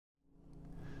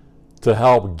To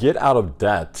help get out of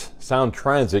debt, Sound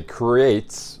Transit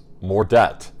creates more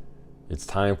debt. It's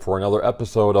time for another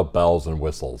episode of Bells and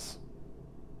Whistles.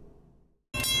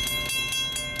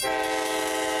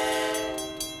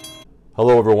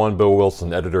 Hello everyone, Bill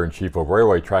Wilson, Editor-in-Chief of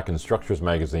Railway Track and Structures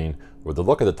Magazine, with a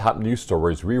look at the top news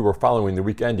stories we were following the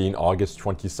week ending August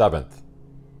 27th.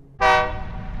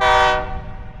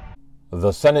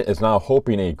 The Senate is now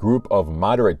hoping a group of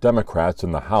moderate Democrats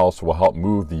in the House will help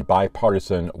move the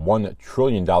bipartisan $1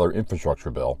 trillion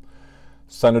infrastructure bill.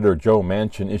 Senator Joe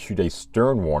Manchin issued a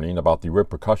stern warning about the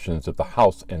repercussions if the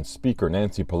House and Speaker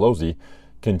Nancy Pelosi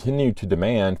continue to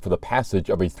demand for the passage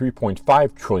of a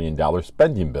 $3.5 trillion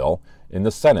spending bill in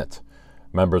the Senate.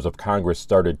 Members of Congress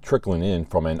started trickling in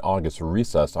from an August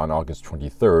recess on August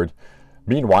 23rd.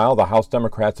 Meanwhile, the House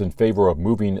Democrats in favor of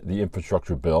moving the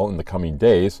infrastructure bill in the coming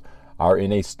days are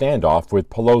in a standoff with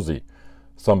Pelosi.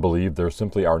 Some believe there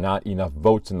simply are not enough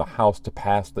votes in the House to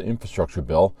pass the infrastructure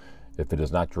bill if it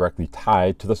is not directly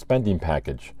tied to the spending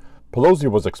package. Pelosi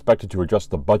was expected to address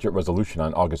the budget resolution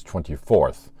on August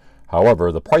 24th.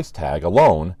 However, the price tag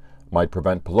alone might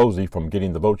prevent Pelosi from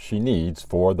getting the votes she needs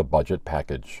for the budget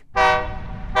package.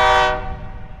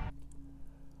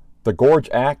 The Gorge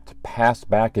Act,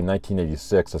 passed back in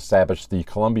 1986, established the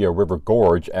Columbia River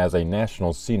Gorge as a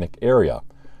national scenic area.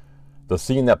 The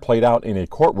scene that played out in a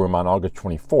courtroom on August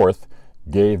 24th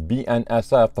gave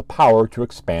BNSF the power to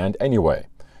expand anyway.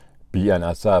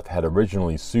 BNSF had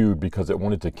originally sued because it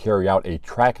wanted to carry out a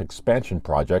track expansion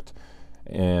project,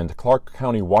 and Clark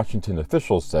County, Washington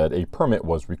officials said a permit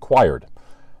was required.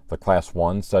 The Class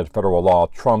 1 said federal law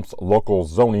trumps local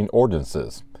zoning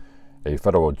ordinances. A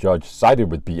federal judge sided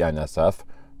with BNSF,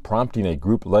 prompting a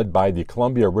group led by the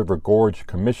Columbia River Gorge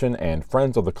Commission and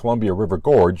Friends of the Columbia River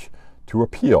Gorge to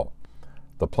appeal.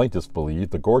 The plaintiffs believe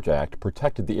the Gorge Act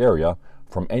protected the area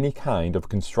from any kind of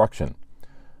construction.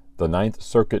 The Ninth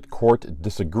Circuit Court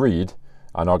disagreed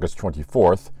on August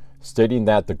 24th, stating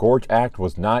that the Gorge Act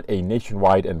was not a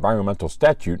nationwide environmental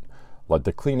statute like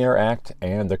the Clean Air Act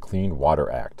and the Clean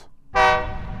Water Act.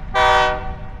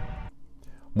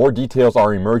 More details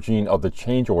are emerging of the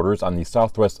change orders on the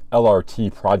Southwest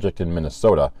LRT project in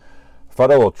Minnesota.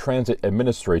 Federal Transit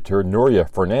Administrator Nuria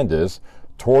Fernandez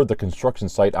toured the construction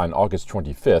site on August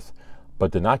 25th, but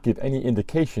did not give any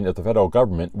indication if the federal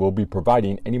government will be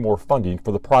providing any more funding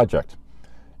for the project.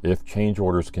 If change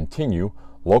orders continue,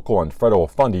 local and federal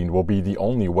funding will be the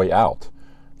only way out.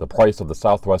 The price of the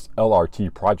Southwest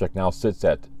LRT project now sits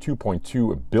at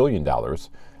 $2.2 billion,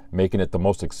 making it the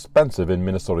most expensive in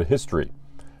Minnesota history.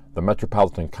 The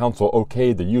Metropolitan Council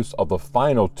okayed the use of the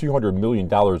final $200 million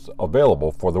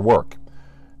available for the work.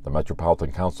 The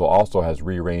Metropolitan Council also has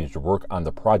rearranged work on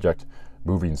the project,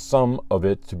 moving some of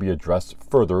it to be addressed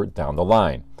further down the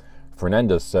line.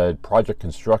 Fernandez said project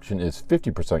construction is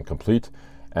 50% complete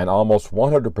and almost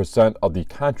 100% of the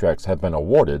contracts have been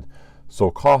awarded,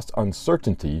 so cost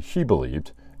uncertainty, she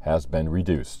believed, has been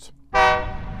reduced.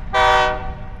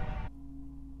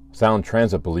 Sound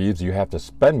Transit believes you have to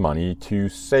spend money to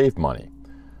save money.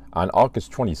 On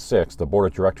August 26, the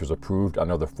Board of Directors approved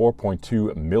another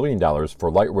 $4.2 million for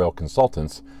light rail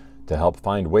consultants to help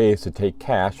find ways to take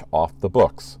cash off the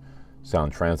books.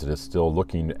 Sound Transit is still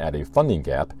looking at a funding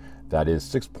gap that is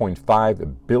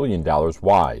 $6.5 billion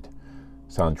wide.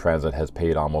 Sound Transit has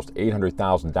paid almost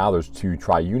 $800,000 to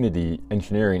Triunity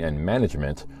Engineering and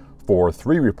Management for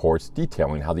 3 reports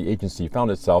detailing how the agency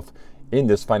found itself in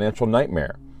this financial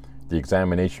nightmare. The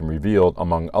examination revealed,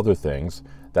 among other things,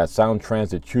 that Sound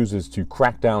Transit chooses to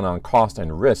crack down on costs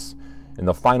and risks in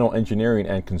the final engineering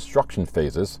and construction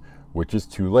phases, which is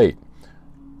too late.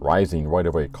 Rising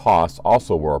right-of-way costs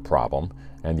also were a problem,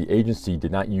 and the agency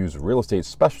did not use real estate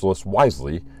specialists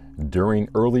wisely during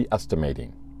early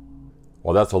estimating.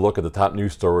 Well, that's a look at the top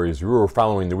news stories we were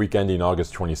following the week ending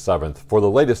August 27th. For the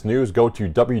latest news, go to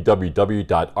www.rtnds.com.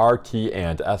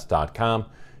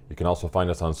 You can also find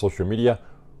us on social media.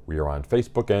 We are on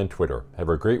Facebook and Twitter. Have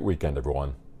a great weekend,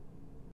 everyone.